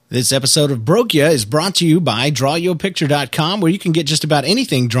This episode of Broke Ya is brought to you by DrawYourPicture.com, where you can get just about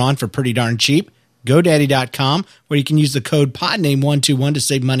anything drawn for pretty darn cheap. GoDaddy.com, where you can use the code PODNAME121 to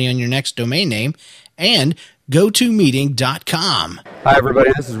save money on your next domain name. And GoToMeeting.com. Hi,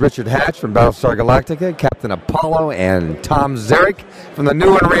 everybody. This is Richard Hatch from Battlestar Galactica, Captain Apollo, and Tom Zarek from the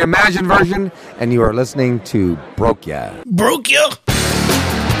new and reimagined version, and you are listening to Broke Ya. Broke Ya!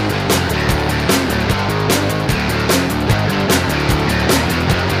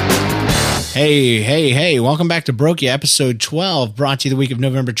 Hey, welcome back to Broke Ya, episode 12, brought to you the week of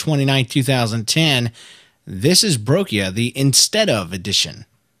November 29th, 2010. This is Broke Ya, the Instead Of edition.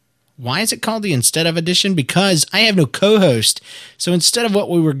 Why is it called the Instead Of edition? Because I have no co-host, so instead of what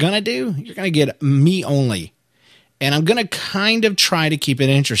we were going to do, you're going to get me only. And I'm going to kind of try to keep it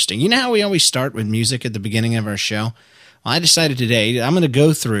interesting. You know how we always start with music at the beginning of our show? Well, I decided today I'm going to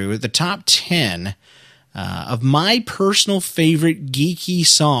go through the top 10 of my personal favorite geeky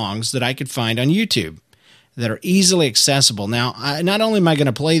songs that I could find on YouTube that are easily accessible. Now, not only am I going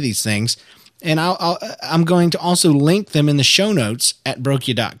to play these things, and I'm going to also link them in the show notes at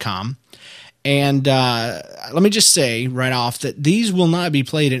brokey.com. And let me just say right off that these will not be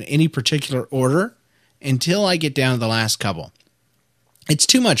played in any particular order until I get down to the last couple. It's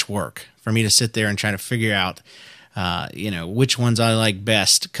too much work for me to sit there and try to figure out which ones I like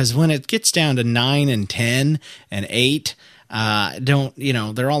best. Because when it gets down to 9 and 10 and 8,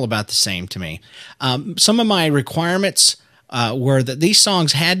 they're all about the same to me. Some of my requirements were that these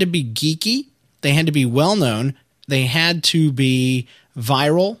songs had to be geeky, they had to be well-known, they had to be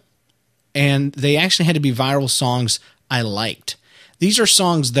viral, and they actually had to be viral songs I liked. These are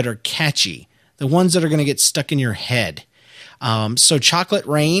songs that are catchy, the ones that are going to get stuck in your head. So Chocolate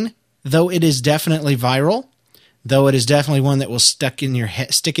Rain, though it is definitely viral, though it is definitely one that will stick in your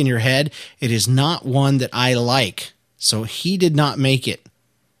head, it is not one that I like. So he did not make it.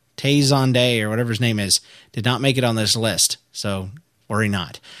 Tay Zonday, or whatever his name is, did not make it on this list. So worry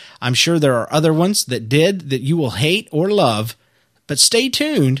not. I'm sure there are other ones that did that you will hate or love, but stay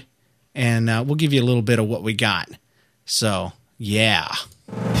tuned and we'll give you a little bit of what we got. So, yeah.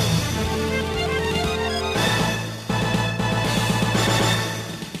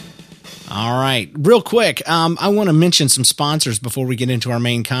 All right, real quick, I want to mention some sponsors before we get into our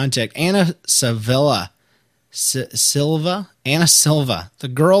main content. Anna Silva, the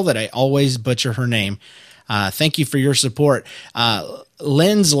girl that I always butcher her name. Thank you for your support.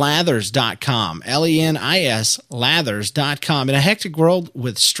 lenslathers.com, Lenis lathers.com. In a hectic world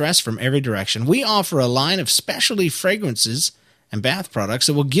with stress from every direction, we offer a line of specialty fragrances and bath products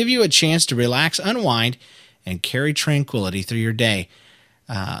that will give you a chance to relax, unwind, and carry tranquility through your day.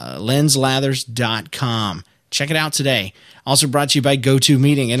 lenslathers.com. Check it out today. Also brought to you by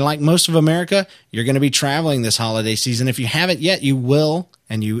GoToMeeting. And like most of America, you're going to be traveling this holiday season. If you haven't yet, you will.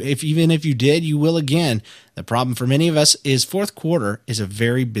 And even if you did, you will again. The problem for many of us is fourth quarter is a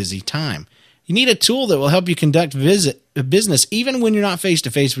very busy time. You need a tool that will help you conduct business even when you're not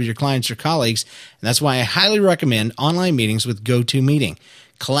face-to-face with your clients or colleagues. And that's why I highly recommend online meetings with GoToMeeting.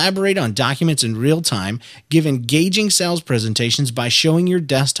 Collaborate on documents in real time, give engaging sales presentations by showing your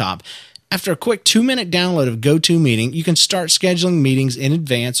desktop. After a quick 2-minute download of GoToMeeting, you can start scheduling meetings in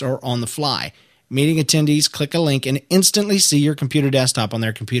advance or on the fly. Meeting attendees click a link and instantly see your computer desktop on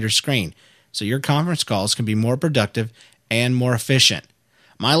their computer screen, so your conference calls can be more productive and more efficient.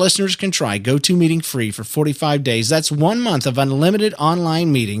 My listeners can try GoToMeeting free for 45 days. That's 1 month of unlimited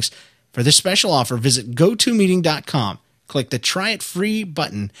online meetings. For this special offer, visit GoToMeeting.com. Click the Try It Free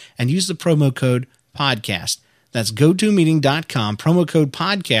button and use the promo code podcast. That's GoToMeeting.com, promo code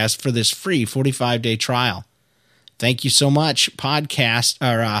podcast for this free 45-day trial. Thank you so much,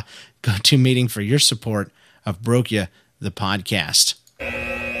 GoToMeeting, for your support of Broke Ya, the podcast.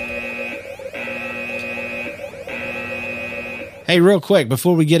 Hey, real quick,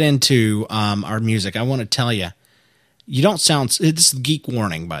 before we get into our music, I want to tell you, you don't sound... This is Geek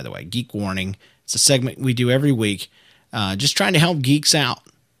Warning, by the way. Geek Warning. It's a segment we do every week. Just trying to help geeks out.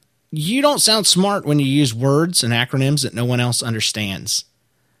 You don't sound smart when you use words and acronyms that no one else understands.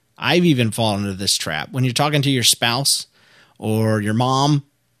 I've even fallen into this trap. When you're talking to your spouse or your mom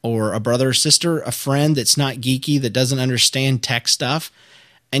or a brother or sister, a friend that's not geeky, that doesn't understand tech stuff,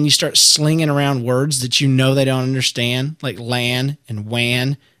 and you start slinging around words that you know they don't understand, like LAN and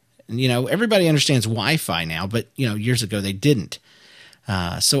WAN. And, everybody understands Wi-Fi now, but, years ago they didn't.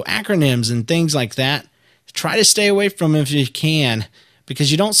 So acronyms and things like that, try to stay away from them if you can, because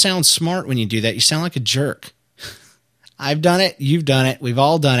you don't sound smart when you do that. You sound like a jerk. I've done it. You've done it. We've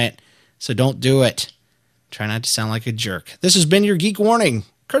all done it. So don't do it. Try not to sound like a jerk. This has been your Geek Warning,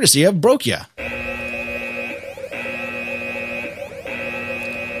 courtesy of Broke Ya.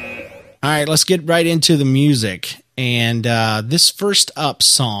 All right, let's get right into the music. And this first up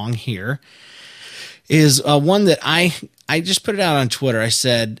song here is one that I just put it out on Twitter. I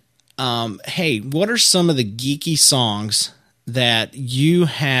said, hey, what are some of the geeky songs that you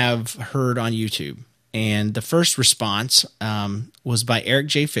have heard on YouTube? And the first response was by Eric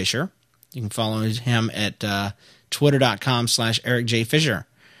J. Fisher. You can follow him at twitter.com/Eric J. Fisher,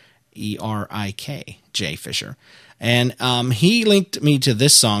 ERIK J. Fisher. And he linked me to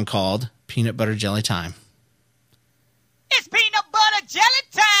this song called Peanut Butter Jelly Time. It's peanut butter jelly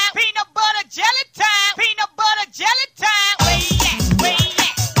time. Peanut butter jelly time. Peanut butter jelly time. Way at, way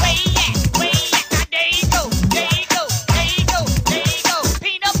at, way at, way at. Now there you go, there you go, there you go, there you go.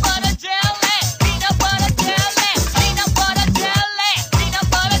 Peanut butter jelly, peanut butter jelly, peanut butter jelly, peanut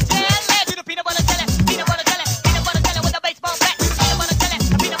butter jelly. Do the peanut butter jelly, peanut butter jelly, peanut butter jelly with a baseball bat. Peanut butter jelly,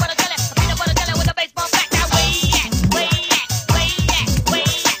 peanut butter jelly, peanut butter jelly with a baseball bat. Now way at, way at, way at, way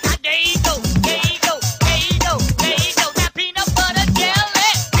at. Now there you go, there you go, there you go, there you go. Now peanut butter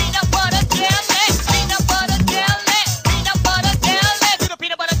jelly, peanut butter jelly, peanut butter jelly, peanut butter jelly. Do the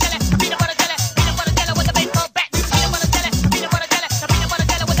peanut butter jelly, peanut butter jelly, peanut butter jelly with a baseball bat. Do the peanut butter jelly, peanut butter jelly, peanut butter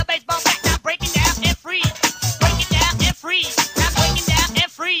jelly with a baseball bat. Now break it down and freeze, break it down and freeze. Now break it down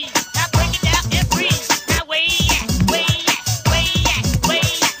and freeze. Now break it down and freeze. Now way at, way at, way at, way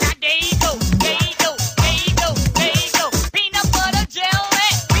at. Now there you go, there you go, there you go, there you go. Peanut butter jelly,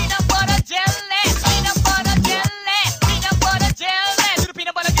 peanut butter jelly, peanut butter jelly, peanut butter jelly. Do the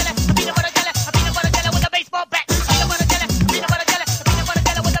peanut butter jelly, peanut butter jelly, peanut butter jelly with a baseball bat. Do the peanut butter jelly, peanut butter jelly, peanut butter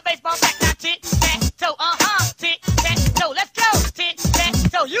jelly with a baseball bat. Now tit tat toe, tit tat toe. Let's go, tit tat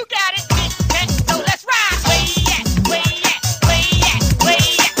toe. You got it, tit tat toe. Let's ride. Way at, way at, way at, way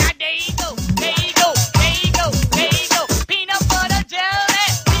at. Now there you go, there you go, there you go, there you go. Peanut butter jelly,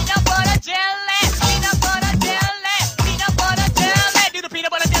 peanut butter jelly, peanut butter jelly, peanut butter jelly. Do the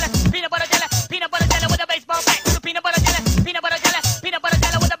peanut butter jelly, peanut butter jelly, peanut butter jelly with a baseball bat. Do the peanut butter jelly, peanut butter jelly, peanut butter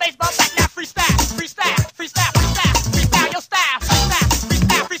jelly with a baseball bat. Now freestyle, freestyle, freestyle, freestyle, freestyle your style, freestyle,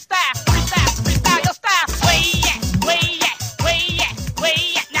 freestyle, freestyle, freestyle, freestyle your style. Way at, way at, way at, way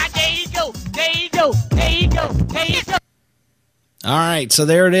at. Now there you go, there you go, there you go, there you go. All right, so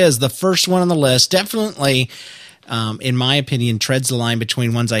there it is, the first one on the list. Definitely, in my opinion, treads the line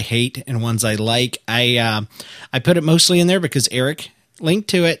between ones I hate and ones I like. I put it mostly in there because Eric linked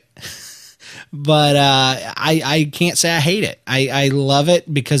to it, but I can't say I hate it. I love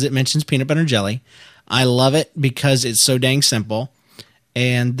it because it mentions peanut butter and jelly. I love it because it's so dang simple,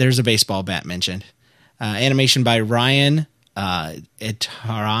 and there's a baseball bat mentioned. Animation by Ryan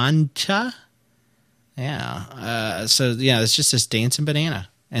Etaranta. Yeah. So it's just this dancing banana,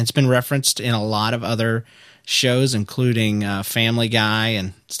 and it's been referenced in a lot of other shows, including Family Guy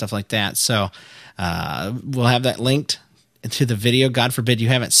and stuff like that. So we'll have that linked to the video. God forbid you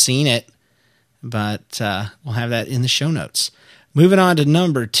haven't seen it, but we'll have that in the show notes. Moving on to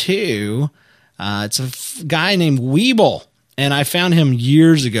number 2, it's a guy named Weeble, and I found him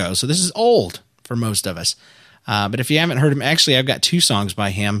years ago. So this is old for most of us. But if you haven't heard him, actually, I've got 2 songs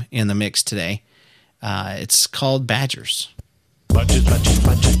by him in the mix today. It's called Badgers. Mushroom,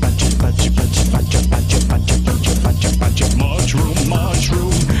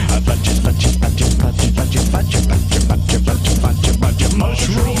 mushroom.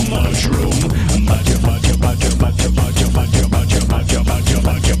 Mushroom, mushroom.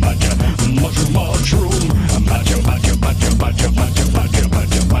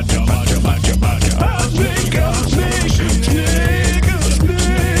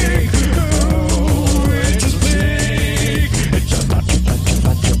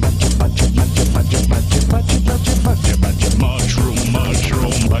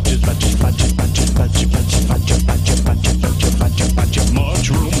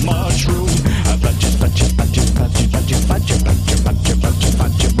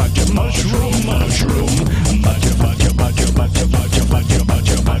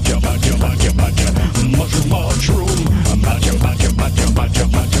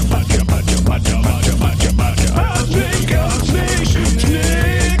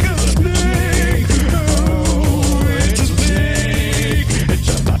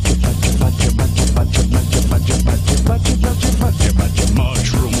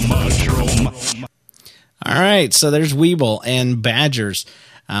 So there's Weeble and Badgers.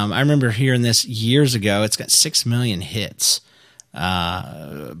 I remember hearing this years ago. It's got 6 million hits.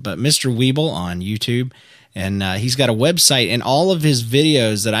 But Mr. Weeble on YouTube, and he's got a website, and all of his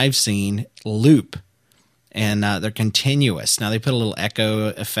videos that I've seen loop, and they're continuous. Now they put a little echo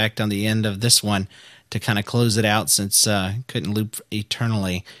effect on the end of this one to kind of close it out, since couldn't loop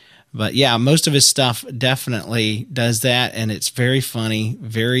eternally. But yeah, most of his stuff definitely does that, and it's very funny,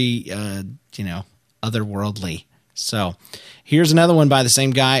 very otherworldly. So here's another one by the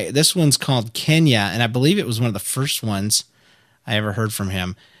same guy. This one's called Kenya, and I believe it was one of the first ones I ever heard from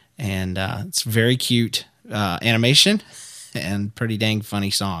him. And it's very cute animation and pretty dang funny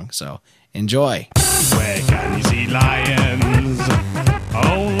song. So enjoy. Where can you see lions?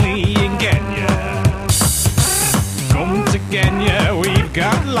 Only in Kenya. Come to Kenya, we've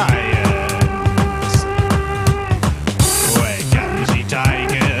got lions. Where can you see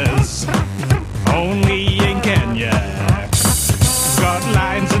tigers? Only in Kenya. Got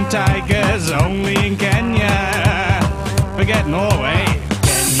lions and tigers only in Kenya. Forget Norway.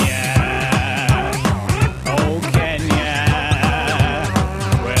 Kenya. Oh, Kenya.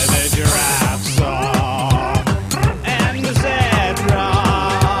 Where the giraffes are. And the zebra.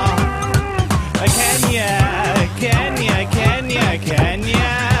 Kenya. Kenya. Kenya. Kenya.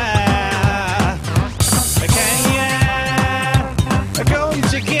 Kenya. Going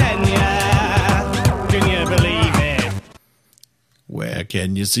to Kenya. Can you believe it? Where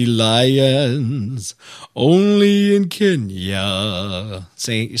can you see lions? Only in Kenya.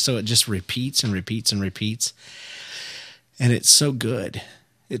 See, so it just repeats and repeats and repeats. And it's so good.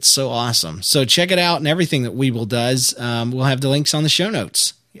 It's so awesome. So check it out and everything that Weeble does. We'll have the links on the show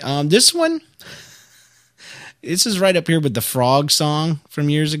notes. This one, this is right up here with the frog song from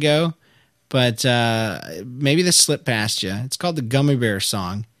years ago. But maybe this slipped past you. It's called the Gummy Bear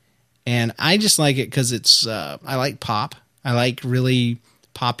song. And I just like it because it's, I like pop. I like really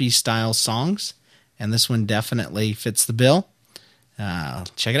poppy style songs. And this one definitely fits the bill.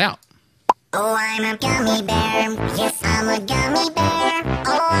 Check it out. Oh, I'm a gummy bear. Yes, I'm a gummy bear.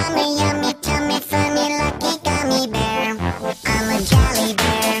 Oh, I'm a yummy, tummy, funny, lucky gummy bear. I'm a jelly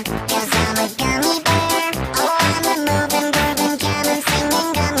bear. Yes, I'm a gummy bear. Oh, I'm a moving, grooving, jamming,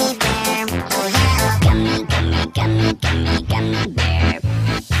 singing gummy bear. Oh, yeah. Gummy, gummy, gummy, gummy, gummy bear.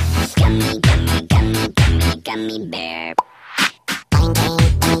 Gummy, gummy, gummy, gummy, gummy bear. Bang, bang,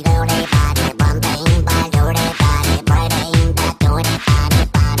 bang, do they body, bum, bang, bang, do they body, bang, bang, da, do they body,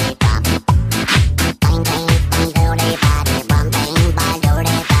 body, bum. Bang, bang, bang, do they body, bum, bang, bang, do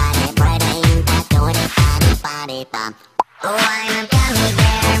they body, bang, bang, da, do they body, body, bum. Oh, I'm a gummy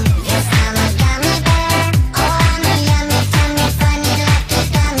bear. Yes, I'm a gummy bear. Oh, I'm a yummy, tummy, funny, lucky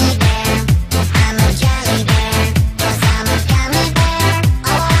gummy bear. I'm a jelly bear. Yes, I'm a gummy bear.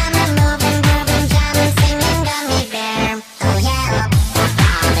 Oh, I'm a moving, grooving, jamming, singing gummy bear. Oh, yeah.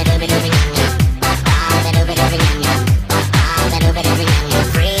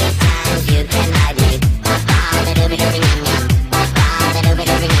 Free times you can buy me. Free times you can buy me.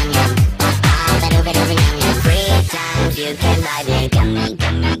 Gummy,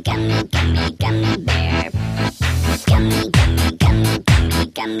 gummy, gummy, gummy, gummy bear. Gummy, gummy, gummy, gummy,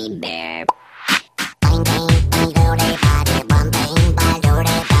 gummy bear. Bang, bang, bang, do they body, bum, bang, bang, do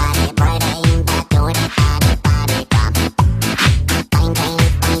they body, bang, bang, da, do they body, body, bum. Bang, bang,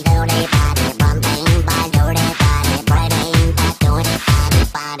 bang, do they body, bum, bang, bang, do they body, bang, bang, da, do they body,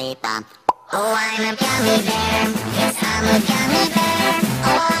 body, bum. Oh, I'm a gummy bear. Yes, I'm a gummy bear.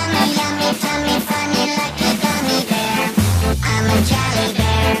 Oh, I'm a yummy, tummy, funny, lucky gummy bear. I'm a jelly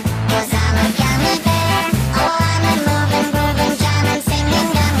bear. Yes, I'm a gummy bear. Oh, I'm a moving, grooving, jamming, singing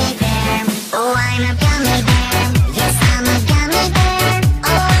gummy bear. Oh, I'm a gummy bear. Yes, I'm a gummy bear.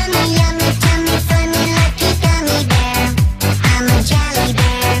 Oh, I'm a yummy, tummy, funny, lucky gummy bear. I'm a jelly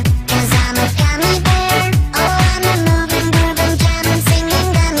bear. Yes, I'm a gummy bear. Oh, I'm a moving, grooving, jamming, singing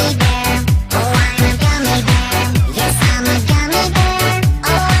gummy bear. Oh, I'm a gummy bear. Yes, I'm a gummy bear.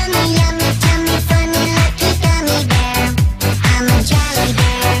 Oh, I'm a yummy, tummy, funny, lucky gummy bear. I'm a jelly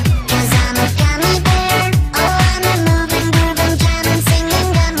bear. Yes, I'm a gummy bear. Oh, I'm a moving, grooving, jamming, singing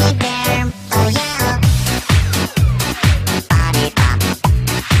gummy bear. Oh, yeah. Body pop.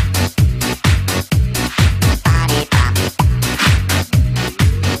 Body pop.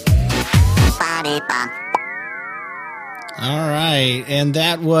 Body pop. All right. And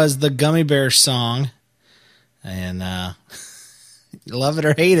that was the Gummy Bear song. And love it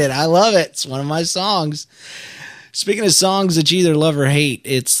or hate it. I love it. It's one of my songs. Speaking of songs that you either love or hate,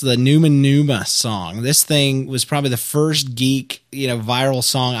 it's the Numa Numa song. This thing was probably the first Geek, viral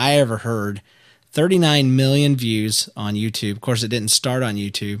song I ever heard. 39 million views on YouTube. Of course, it didn't start on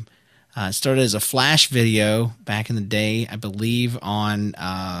YouTube. It started as a Flash video back in the day, I believe on,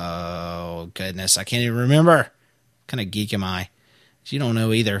 oh goodness, I can't even remember. What kind of geek am I? You don't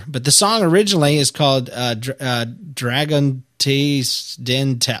know either. But the song originally is called Dragon T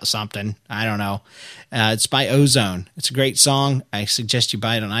Den something. I don't know. It's by Ozone. It's a great song. I suggest you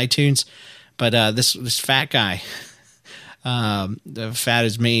buy it on iTunes. But this fat guy, fat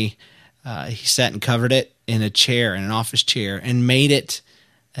as me, he sat and covered it in a chair, in an office chair, and made it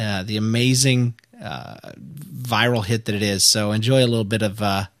the amazing viral hit that it is. So enjoy a little bit of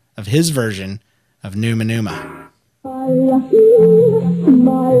his version of Numa Numa.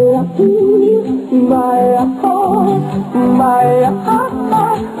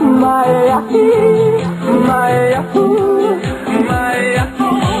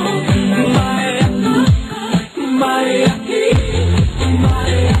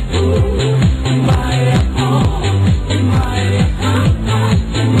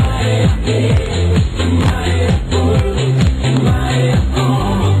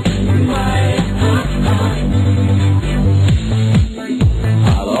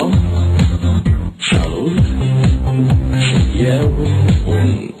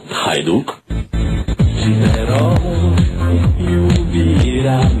 Hajduk Zero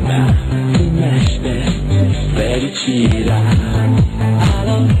Jubira me Meste Pericira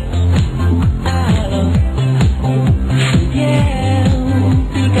Alo Alo Yeah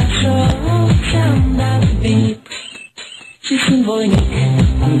Pikachu Sanda Beat Cisny wojnik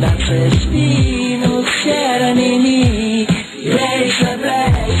Dace spinu Siera nimi Rejsa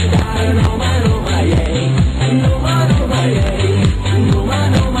rejsa Noma noma jej Noma noma jej Numa,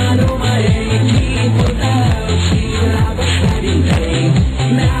 numa, numa, jej, keep without you, I was ready, babe.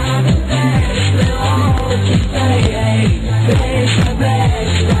 Now the best, the all keep saying, there's the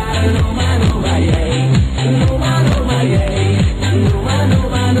best, numa, numa, jej, numa, numa, jej, numa,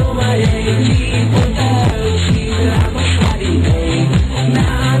 numa, numa, jej, keep without you, I was ready, babe.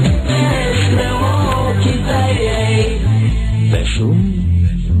 Now the best, the all keep saying, Beshum,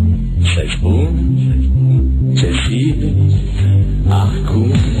 Seshbum, Sheshi.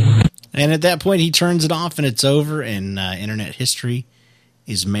 And at that point, he turns it off and it's over, and internet history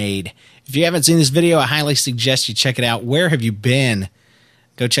is made. If you haven't seen this video, I highly suggest you check it out. Where have you been?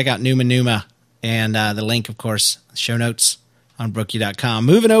 Go check out Numa Numa, and the link, of course, show notes on Brookie.com.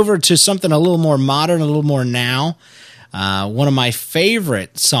 Moving over to something a little more modern, a little more now. One of my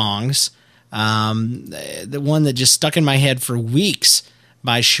favorite songs, the one that just stuck in my head for weeks,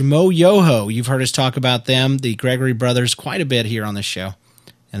 by Shmo Yoho. You've heard us talk about them, the Gregory Brothers, quite a bit here on the show.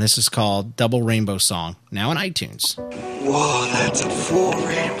 And this is called Double Rainbow Song, now on iTunes. Whoa, that's a full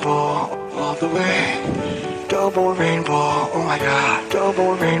rainbow all the way. Double rainbow, oh my god,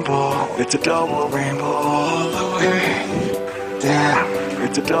 double rainbow. It's a double rainbow all the way. Damn,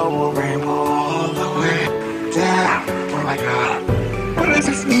 it's a double rainbow all the way. Damn, oh my god. What does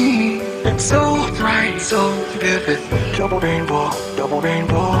this mean? It's so bright, so vivid. Double rainbow,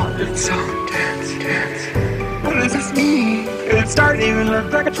 it's so intense, intense. What does this mean? It's starting to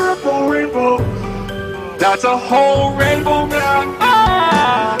look like a triple rainbow. That's a whole rainbow now.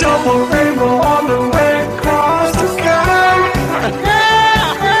 Ah! Double rainbow all the way across the sky.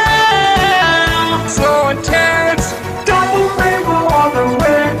 So intense. Double rainbow all the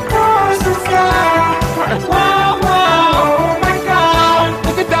way across the sky. Wow, wow, oh my god,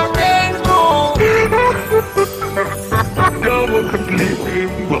 look at that rainbow. Double complete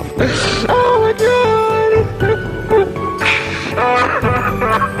rainbow. Oh my god.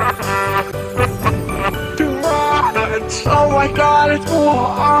 Oh my god, it's so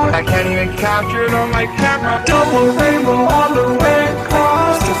hard. I can't even capture it on my camera. Double rainbow all the way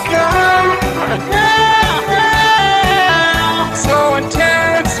across the sky. So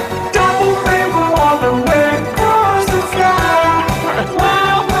intense. Double rainbow all the way across the sky.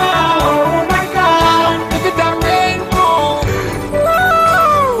 Wow, wow, oh my god, look at that rainbow.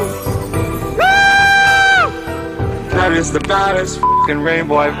 Woo! Woo! That is the baddest fucking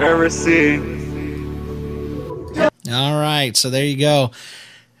rainbow I've ever seen. All right, so there you go.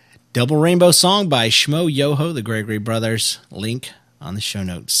 Double Rainbow Song by Shmo Yoho, the Gregory Brothers. Link on the show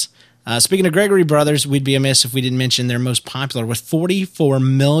notes. Speaking of Gregory Brothers, we'd be amiss if we didn't mention their most popular with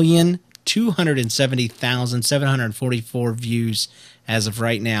 44,270,744 views as of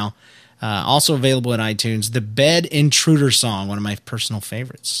right now. Also available in iTunes. The Bed Intruder Song, one of my personal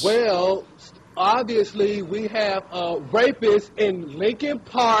favorites. Well, obviously we have a rapist in Lincoln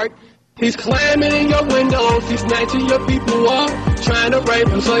Park. He's climbing in your windows, he's snatching your people up, trying to rape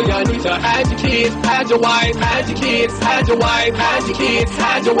them, so y'all need to hide your kids, hide your wife, hide your kids, hide your wife, hide your kids,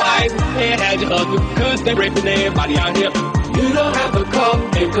 hide your wife, and hide your husband, cause they raping everybody out here. You don't have to come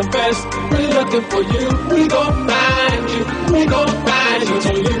and confess, we're looking for you, we gon' find you, we gon' find you,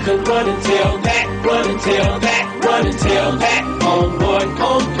 so you can run and tell that, run and tell that, run and tell that, homeboy,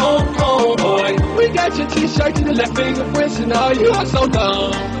 homeboy. We got your t-shirt and the left fingerprints and all, you are so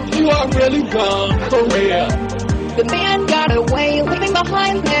dumb. You are really gone, for real. The man got away, leaving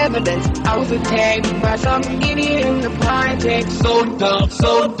behind evidence. I was attacked by some idiot in the project. So dumb,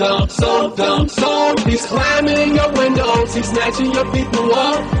 so dumb, so dumb, so he's climbing in your windows, he's snatching your people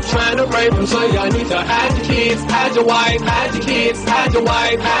up, trying to rape them. So y'all need to hide your kids, hide your wife, hide your kids, hide your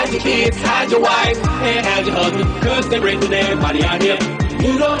wife, hide your kids, hide your wife, and hide your husband, cause they're raping everybody out here.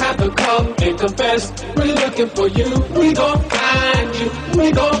 You don't have to come and confess, we're looking for you. We gon' find you,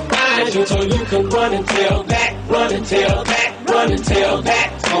 we gon' find you, so you can run and tell that, run and tell that, run and tell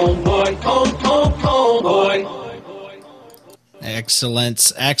that, homeboy, homeboy.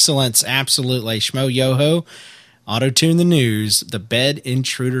 Excellence, excellence, absolutely. Shmo Yoho, Auto-Tune the News, the Bed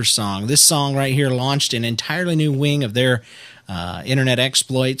Intruder song. This song right here launched an entirely new wing of their internet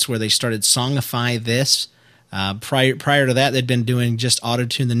exploits where they started Songify This. Prior to that, they'd been doing just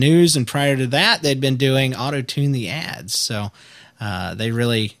Auto-Tune the News, and prior to that, they'd been doing Auto-Tune the Ads. So they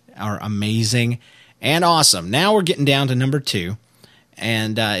really are amazing and awesome. Now we're getting down to number 2.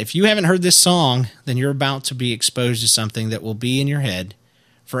 And if you haven't heard this song, then you're about to be exposed to something that will be in your head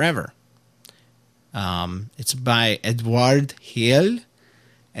forever. It's by Edouard Hill,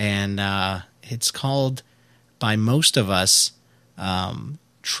 and it's called, by most of us,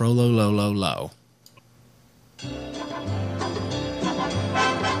 Trololololo.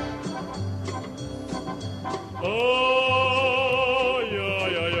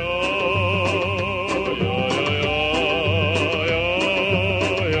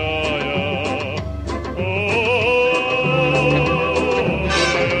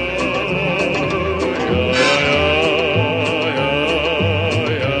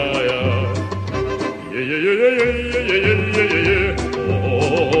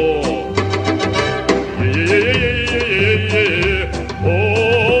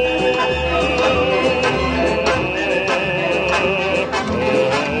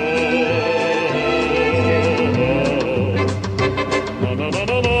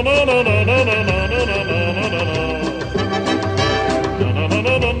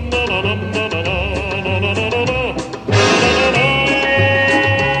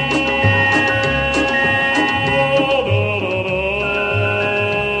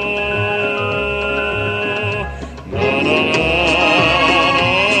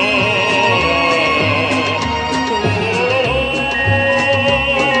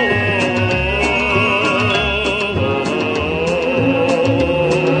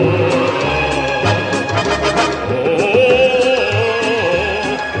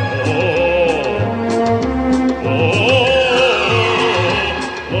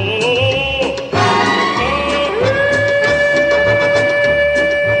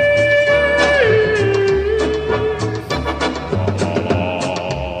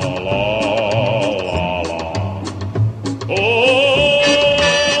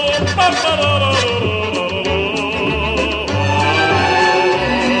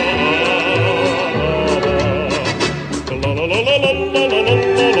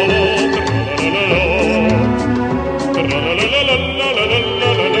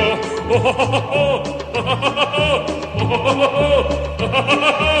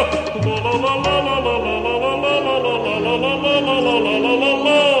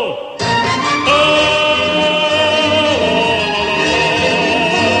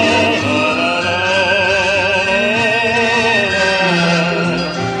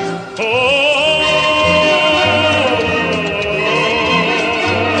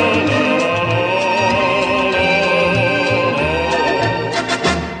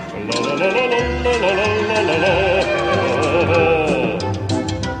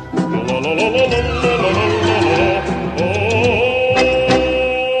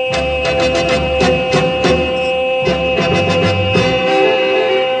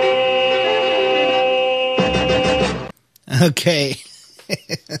 Okay.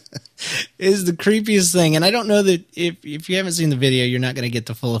 Is the creepiest thing, and I don't know that if you haven't seen the video, you're not going to get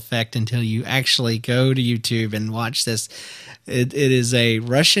the full effect until you actually go to YouTube and watch this. It is a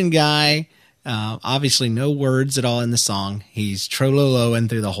Russian guy, obviously no words at all in the song. He's trololoing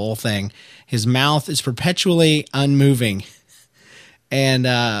through the whole thing. His mouth is perpetually unmoving, and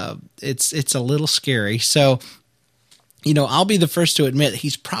it's a little scary. So, you know, I'll be the first to admit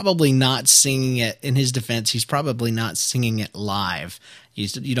he's probably not singing it. In his defense, he's probably not singing it live.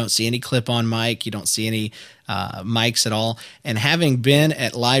 You don't see any clip-on mic. You don't see any mics at all. And having been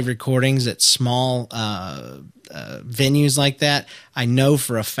at live recordings at small venues like that, I know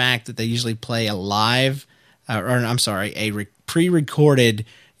for a fact that they usually play a live, pre-recorded,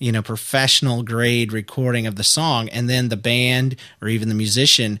 professional grade recording of the song, and then the band or even the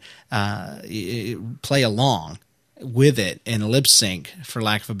musician play along with it in lip sync, for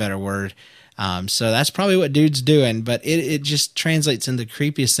lack of a better word. So that's probably what dude's doing, but it just translates into the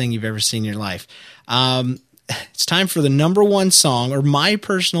creepiest thing you've ever seen in your life. It's time for the number one song, or my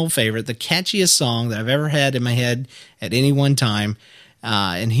personal favorite, the catchiest song that I've ever had in my head at any one time.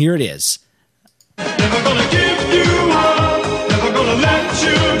 And here it is. Never gonna give you up, never gonna let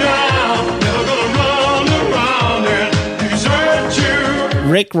you down, never gonna run around and desert you.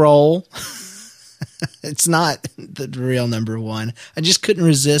 Rickroll. It's not the real number one. I just couldn't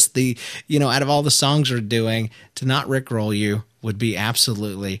resist the, out of all the songs we're doing, to not Rickroll you would be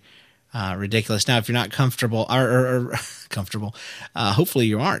absolutely ridiculous. Now, if you're not comfortable or comfortable, hopefully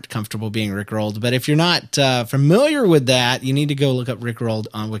you aren't comfortable being Rickrolled. But if you're not familiar with that, you need to go look up Rickrolled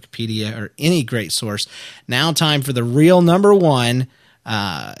on Wikipedia or any great source. Now, time for the real number one,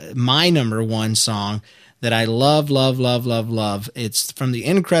 my number one song that I love, love, love, love, love. It's from the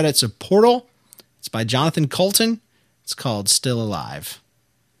end credits of Portal. It's by Jonathan Colton. It's called Still Alive.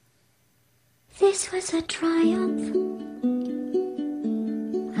 This was a triumph.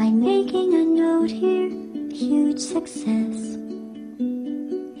 I'm making a note here, huge success.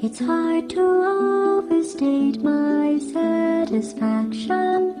 It's hard to overstate my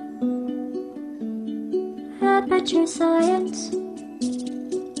satisfaction. Aperture science.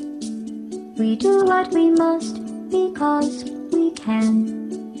 We do what we must because we can.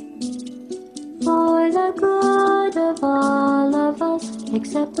 For the good of all of us,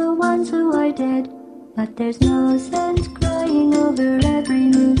 except the ones who are dead. But there's no sense crying over every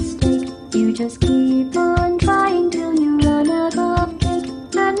mistake. You just keep on trying till you run out of cake.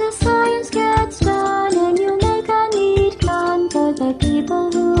 And the science gets done and you make a neat plan for the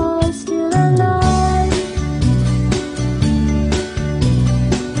people who are still alive.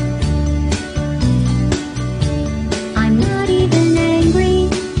 I'm not even angry.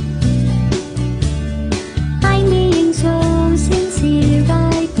 I'm being so sincere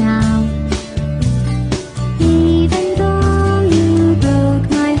right now. Even though you broke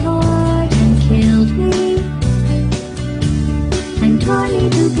my heart and killed me and tore me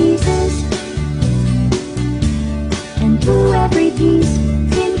to pieces and threw every piece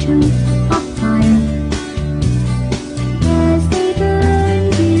into a fire. As they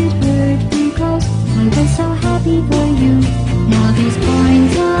burned, it hurt because I was so happy for you. Now these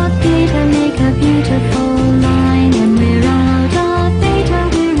points of data make a beautiful line, and we're out of data,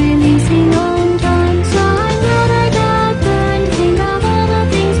 we're releasing on time. So I'm glad I got burned. Think of all the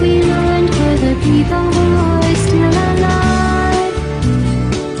things we learned for the people who are still alive.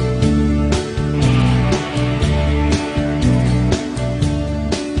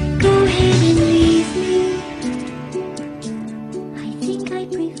 Go ahead and leave me. I think I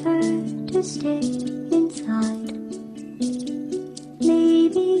prefer to stay inside.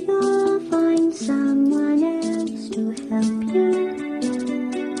 Maybe you'll find someone else to help you.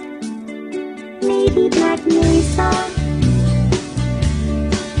 Maybe Black Mesa.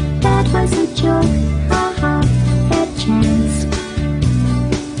 That was a joke, haha, that chance.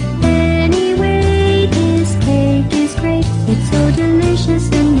 Anyway, this cake is great. It's so delicious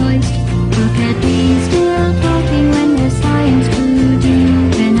and moist. Look at me still talking when there's science to do.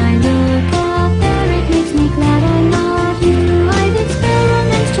 When I look up there, it makes me glad I love you. I've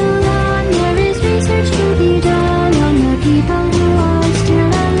experiments to run. There is research to be done on the people who are still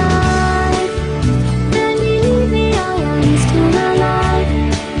alive. And believe me, I am still alive.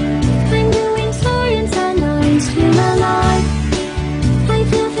 I'm doing science and I'm still alive. I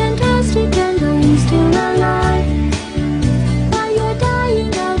feel fantastic and I'm still alive. While you're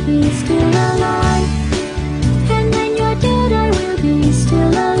dying, I'll be still alive. And when you're dead, I will be still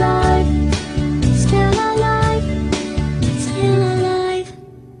alive. Still alive. Still alive.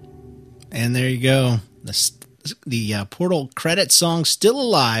 And there you go. The Portal credit song, Still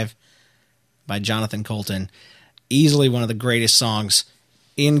Alive, by Jonathan Colton. Easily one of the greatest songs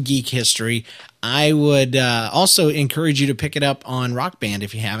in geek history. I would also encourage you to pick it up on Rock Band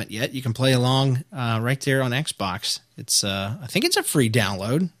if you haven't yet. You can play along right there on Xbox. It's I think it's a free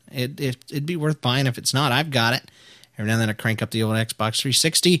download. It'd be worth buying. If it's not, I've got it. Every now and then I crank up the old Xbox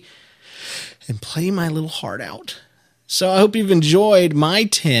 360 and play my little heart out. So I hope you've enjoyed my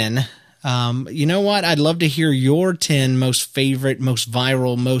 10. You know what? I'd love to hear your 10 most favorite, most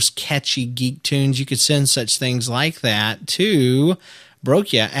viral, most catchy geek tunes. You could send such things like that to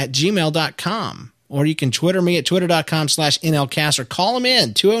brokeya@gmail.com. Or you can Twitter me at twitter.com/NLcast or call them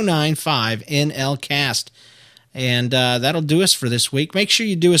in 2095-NLcast. And that'll do us for this week. Make sure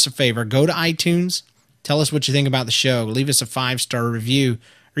you do us a favor. Go to iTunes. Tell us what you think about the show. Leave us a 5-star review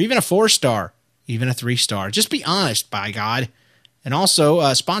or even a 4-star, even a 3-star. Just be honest, by God. And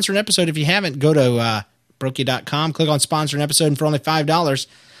also, sponsor an episode if you haven't. Go to brokeya.com, click on sponsor an episode, and for only $5,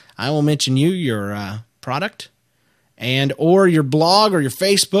 I will mention you, your product, and or your blog or your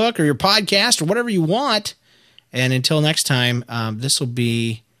Facebook or your podcast or whatever you want. And until next time, this will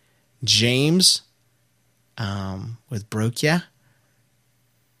be James with Broke Ya.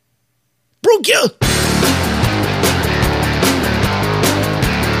 Broke Ya!